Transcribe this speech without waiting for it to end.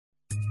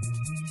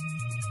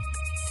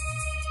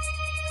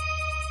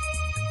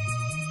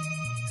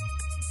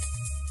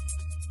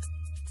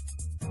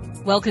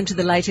Welcome to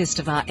the latest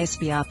of our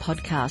SBR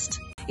podcast.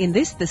 In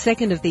this, the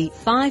second of the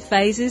 5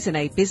 phases in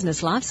a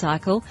business life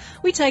cycle,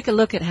 we take a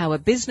look at how a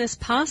business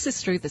passes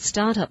through the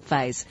startup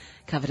phase,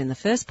 covered in the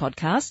first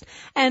podcast,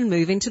 and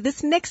move into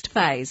this next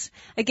phase.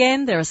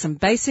 Again, there are some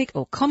basic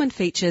or common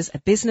features a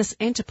business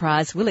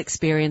enterprise will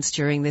experience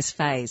during this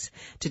phase.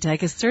 To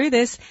take us through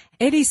this,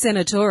 Eddie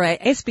Senatore,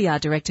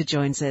 SBR Director,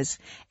 joins us.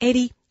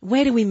 Eddie,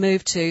 where do we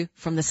move to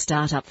from the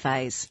startup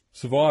phase?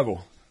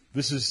 Survival.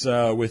 This is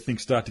where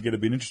things start to get a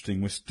bit interesting.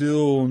 We're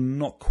still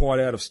not quite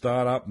out of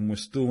startup and we're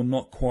still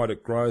not quite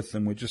at growth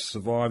and we're just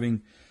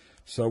surviving.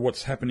 So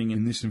what's happening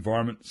in this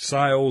environment?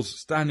 Sales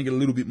starting to get a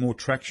little bit more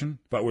traction,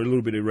 but we're a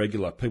little bit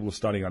irregular. People are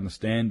starting to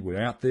understand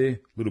we're out there, a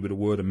little bit of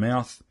word of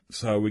mouth.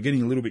 So we're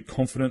getting a little bit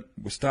confident.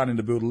 We're starting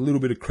to build a little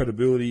bit of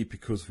credibility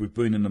because we've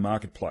been in the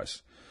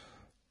marketplace.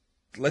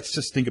 Let's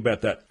just think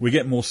about that. We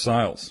get more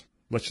sales.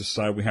 Let's just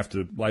say we have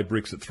to lay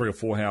bricks at 3 or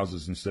 4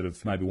 houses instead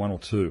of maybe 1 or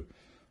 2.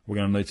 We're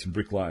going to need some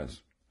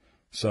bricklayers.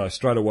 So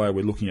straight away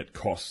we're looking at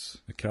costs,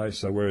 okay?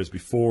 So whereas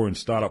before in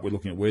startup we're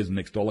looking at where's the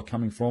next dollar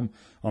coming from,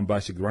 I'm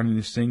basically running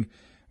this thing.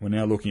 We're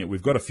now looking at,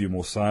 we've got a few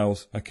more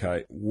sales,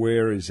 okay,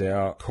 where is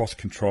our cost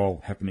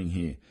control happening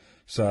here?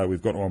 So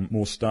we've got on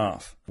more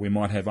staff. We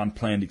might have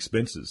unplanned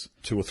expenses.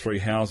 2 or 3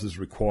 houses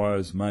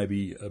requires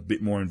maybe a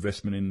bit more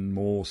investment in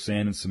more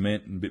sand and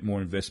cement and a bit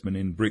more investment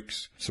in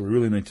bricks. So we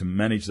really need to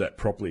manage that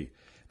properly.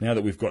 Now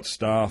that we've got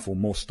staff or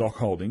more stock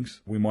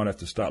holdings, we might have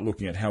to start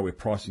looking at how we're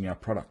pricing our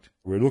product.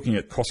 We're looking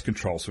at cost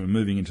control, so we're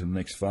moving into the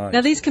next phase. Now,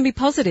 these can be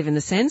positive in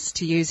the sense,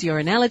 to use your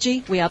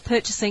analogy, we are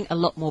purchasing a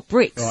lot more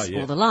bricks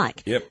or the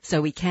like. Yep.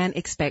 So we can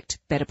expect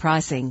better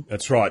pricing.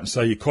 That's right. And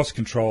so your cost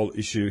control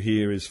issue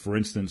here is, for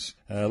instance,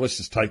 let's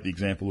just take the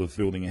example of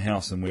building a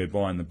house and we're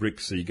buying the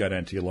bricks. So you go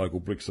down to your local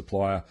brick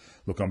supplier.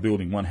 Look, I'm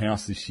building one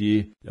house this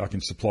year. I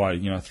can supply,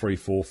 3,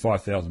 4,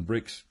 5,000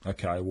 bricks.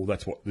 Okay, well,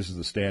 this is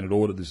the standard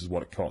order. This is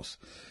what it costs.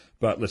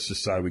 But let's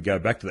just say we go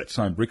back to that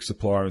same brick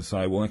supplier and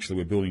say, well, actually,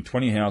 we're building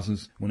 20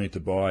 houses. We need to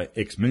buy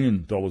X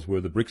million dollars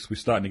worth of bricks. We're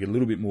starting to get a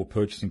little bit more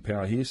purchasing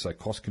power here, so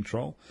cost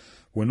control.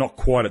 We're not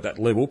quite at that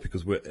level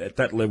because at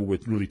that level, we're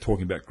really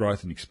talking about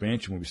growth and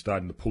expansion when we're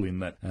starting to pull in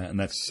that. And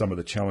that's some of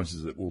the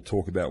challenges that we'll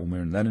talk about when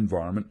we're in that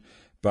environment.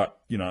 But,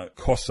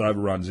 cost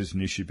overruns is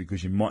an issue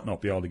because you might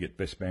not be able to get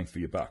best bang for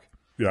your buck.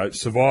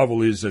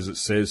 Survival is, as it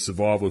says,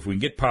 survival. If we can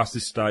get past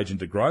this stage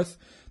into growth,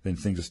 then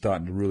things are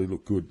starting to really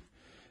look good.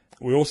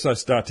 We also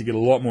start to get a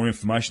lot more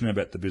information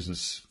about the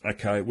business.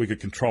 Okay, we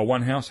could control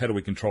 1 house. How do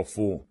we control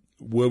 4?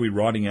 Were we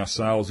writing our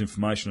sales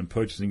information and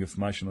purchasing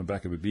information on the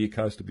back of a beer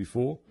coaster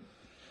before?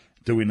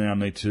 Do we now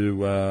need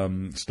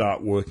to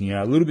start working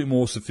out a little bit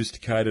more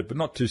sophisticated, but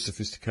not too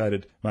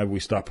sophisticated? Maybe we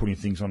start putting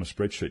things on a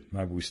spreadsheet.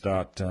 Maybe we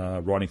start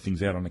writing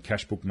things out on a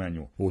cash book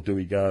manual. Or do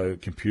we go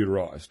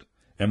computerized?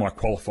 Am I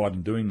qualified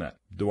in doing that?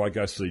 Do I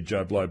go see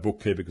Joe Blow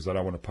bookkeeper because I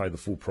don't want to pay the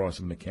full price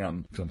of an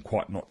accountant because I'm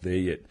quite not there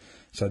yet?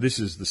 So this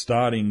is the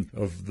starting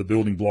of the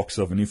building blocks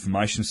of an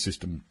information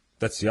system.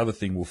 That's the other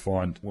thing we'll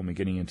find when we're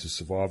getting into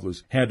survival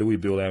is how do we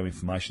build our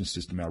information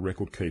system, our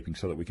record keeping,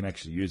 so that we can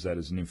actually use that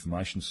as an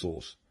information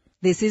source.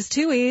 This is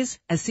Two Ears,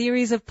 a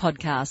series of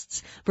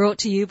podcasts brought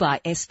to you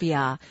by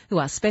SBR, who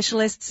are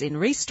specialists in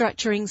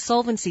restructuring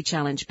solvency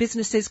challenge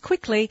businesses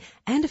quickly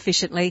and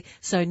efficiently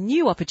so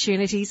new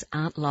opportunities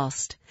aren't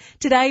lost.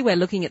 Today we're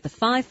looking at the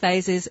 5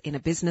 phases in a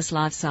business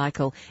life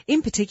cycle,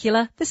 in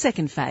particular the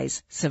second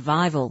phase,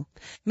 survival.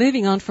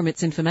 Moving on from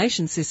its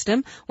information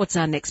system, what's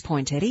our next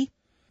point, Eddie?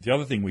 The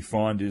other thing we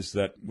find is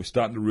that we're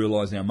starting to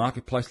realise our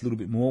marketplace a little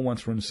bit more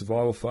once we're in the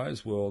survival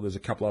phase. Well, there's a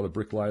couple other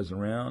bricklayers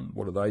around.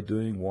 What are they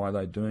doing? Why are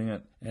they doing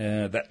it?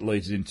 And that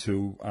leads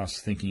into us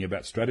thinking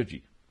about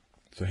strategy.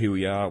 So here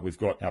we are. We've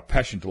got our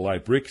passion to lay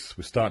bricks.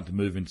 We're starting to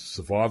move into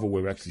survival.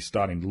 We're actually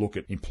starting to look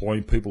at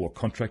employing people or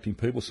contracting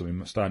people. So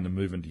we're starting to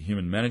move into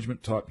human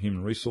management type,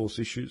 human resource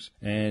issues.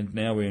 And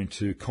now we're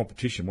into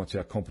competition. What's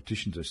our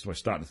competition to? So we're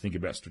starting to think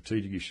about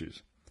strategic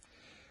issues.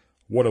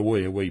 What are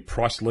we? Are we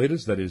price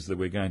leaders? That is, that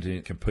we're going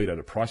to compete at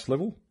a price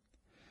level?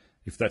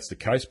 If that's the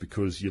case,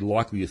 because you're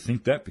likely to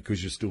think that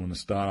because you're still in the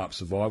startup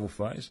survival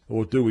phase.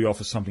 Or do we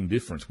offer something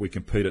different? We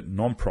compete at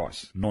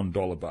non-price,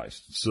 non-dollar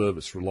based,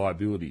 service,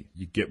 reliability.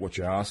 You get what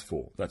you ask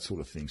for, that sort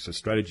of thing. So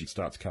strategy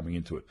starts coming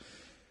into it.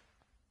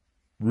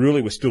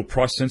 Really, we're still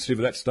price sensitive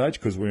at that stage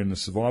because we're in the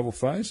survival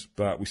phase,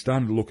 but we're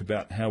starting to look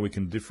about how we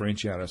can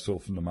differentiate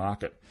ourselves from the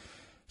market.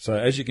 So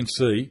as you can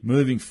see,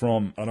 moving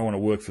from, I don't want to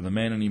work for the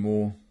man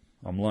anymore,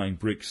 I'm laying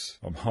bricks,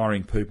 I'm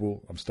hiring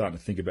people, I'm starting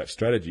to think about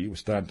strategy. We're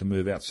starting to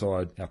move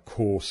outside our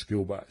core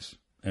skill base.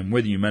 And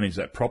whether you manage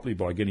that properly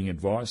by getting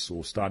advice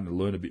or starting to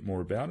learn a bit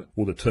more about it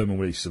will determine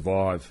whether you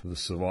survive the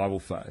survival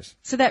phase.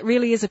 So that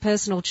really is a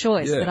personal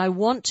choice, that I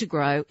want to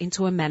grow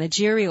into a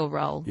managerial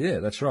role. Yeah,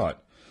 that's right.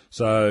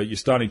 So you're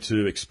starting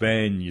to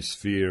expand your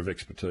sphere of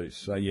expertise.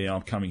 So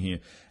I'm coming here.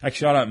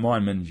 Actually, I don't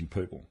mind managing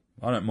people.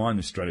 I don't mind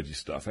this strategy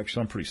stuff.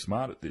 Actually, I'm pretty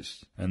smart at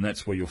this. And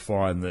that's where you'll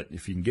find that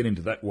if you can get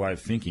into that way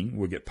of thinking,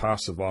 we'll get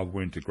past survival,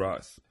 we're into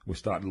growth. We're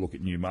starting to look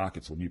at new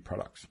markets or new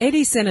products.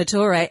 Eddie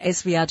Senatore,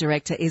 SVR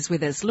Director, is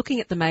with us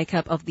looking at the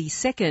makeup of the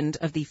second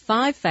of the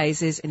 5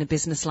 phases in a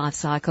business life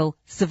cycle,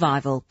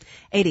 survival.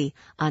 Eddie,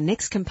 our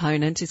next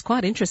component is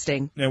quite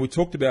interesting. Now, we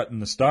talked about in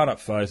the startup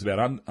phase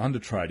about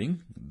undertrading.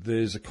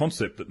 There's a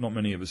concept that not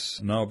many of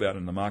us know about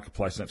in the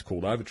marketplace, and that's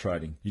called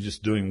overtrading. You're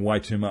just doing way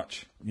too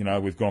much. You know,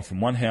 we've gone from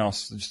one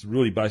house, just a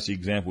really basic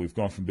example, we've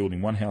gone from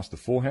building one house to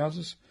 4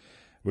 houses.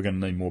 We're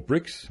going to need more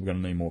bricks. We're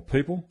going to need more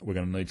people. We're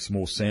going to need some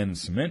more sand and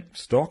cement,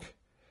 stock.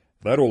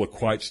 That all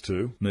equates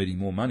to needing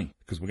more money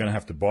because we're going to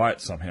have to buy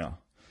it somehow.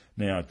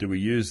 Now, do we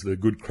use the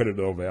good credit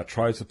of our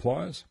trade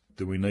suppliers?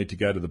 Do we need to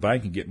go to the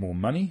bank and get more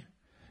money?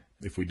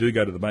 If we do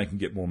go to the bank and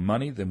get more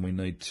money, then we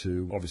need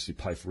to obviously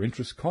pay for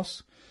interest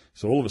costs.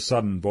 So all of a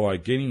sudden, by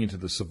getting into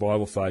the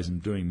survival phase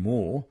and doing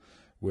more,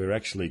 we're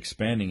actually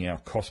expanding our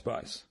cost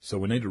base. So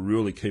we need to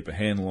really keep a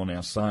handle on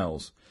our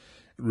sales.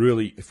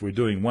 Really, if we're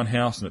doing one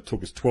house and it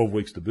took us 12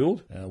 weeks to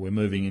build, we're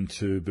moving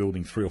into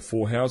building 3 or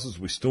 4 houses,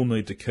 we still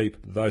need to keep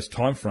those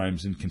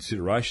timeframes in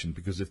consideration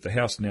because if the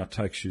house now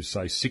takes you,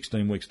 say,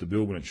 16 weeks to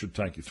build when it should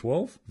take you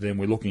 12, then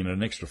we're looking at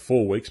an extra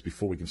 4 weeks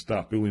before we can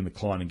start building the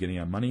client and getting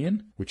our money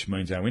in, which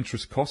means our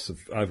interest costs have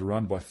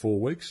overrun by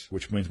 4 weeks,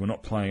 which means we're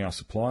not paying our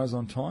suppliers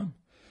on time.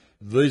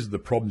 These are the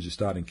problems you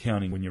start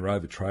encountering when you're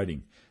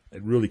overtrading.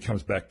 It really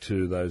comes back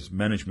to those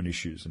management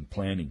issues and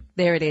planning.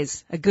 There it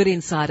is, a good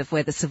insight of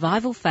where the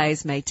survival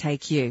phase may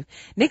take you.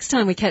 Next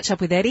time we catch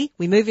up with Eddie,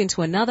 we move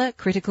into another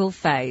critical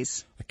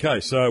phase. Okay,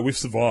 so we've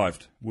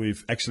survived.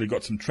 We've actually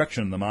got some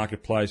traction in the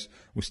marketplace.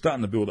 We're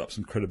starting to build up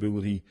some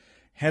credibility.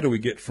 How do we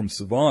get from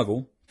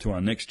survival to our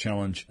next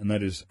challenge, and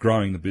that is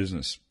growing the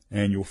business?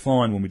 And you'll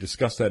find when we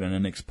discuss that in our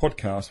next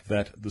podcast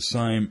that the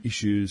same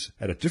issues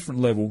at a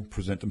different level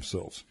present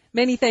themselves.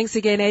 Many thanks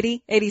again,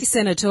 Eddie. Eddie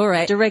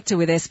Senatore, Director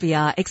with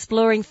SBR,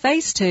 exploring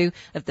phase 2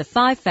 of the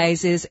 5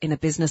 phases in a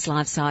business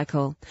life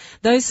cycle.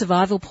 Those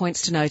survival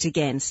points to note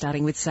again,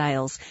 starting with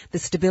sales, the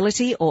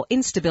stability or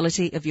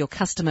instability of your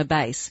customer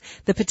base,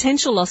 the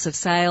potential loss of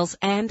sales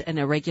and an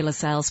irregular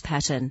sales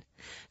pattern.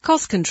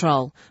 Cost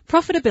control,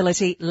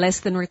 profitability less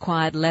than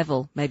required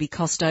level, maybe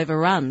cost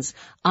overruns,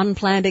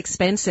 unplanned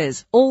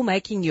expenses, all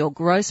making your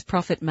gross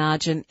profit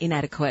margin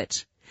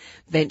inadequate.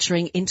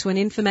 Venturing into an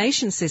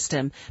information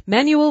system,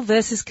 manual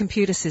versus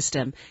computer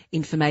system,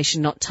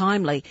 information not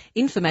timely,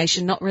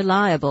 information not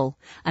reliable,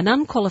 an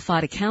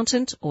unqualified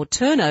accountant or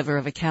turnover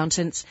of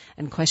accountants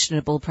and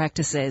questionable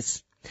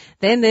practices.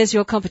 Then there's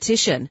your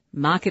competition,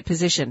 market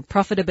position,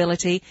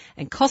 profitability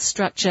and cost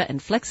structure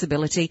and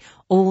flexibility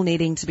all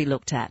needing to be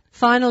looked at.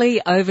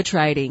 Finally,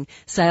 overtrading,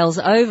 sales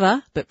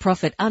over but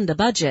profit under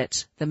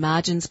budget, the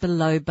margins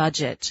below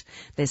budget.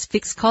 There's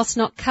fixed costs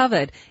not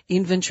covered,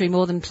 inventory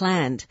more than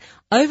planned.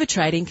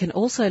 Overtrading can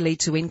also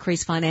lead to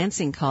increased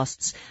financing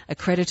costs, a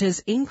creditor's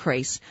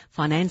increase,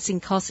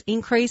 financing costs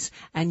increase,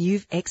 and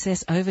you've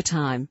excess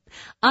overtime.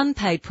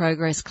 Unpaid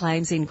progress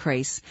claims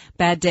increase,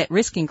 bad debt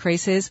risk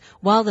increases,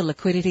 while the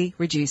liquidity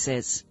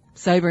reduces.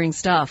 Sobering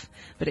stuff,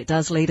 but it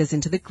does lead us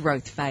into the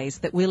growth phase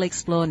that we'll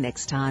explore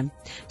next time.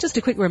 Just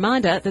a quick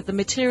reminder that the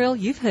material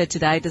you've heard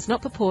today does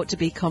not purport to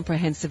be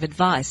comprehensive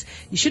advice.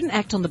 You shouldn't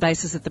act on the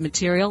basis of the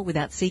material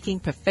without seeking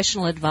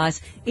professional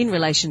advice in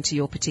relation to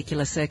your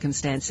particular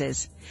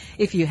circumstances.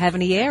 If you have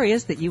any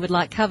areas that you would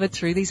like covered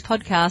through these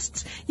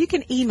podcasts, you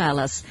can email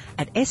us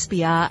at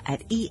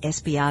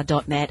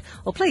sbr@esbr.net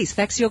or please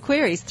fax your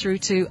queries through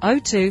to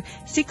 02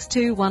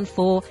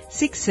 6214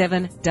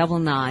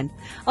 6799.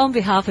 On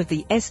behalf of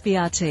the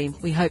SBR team,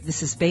 we hope this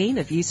has been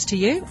of use to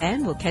you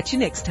and we'll catch you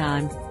next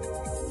time.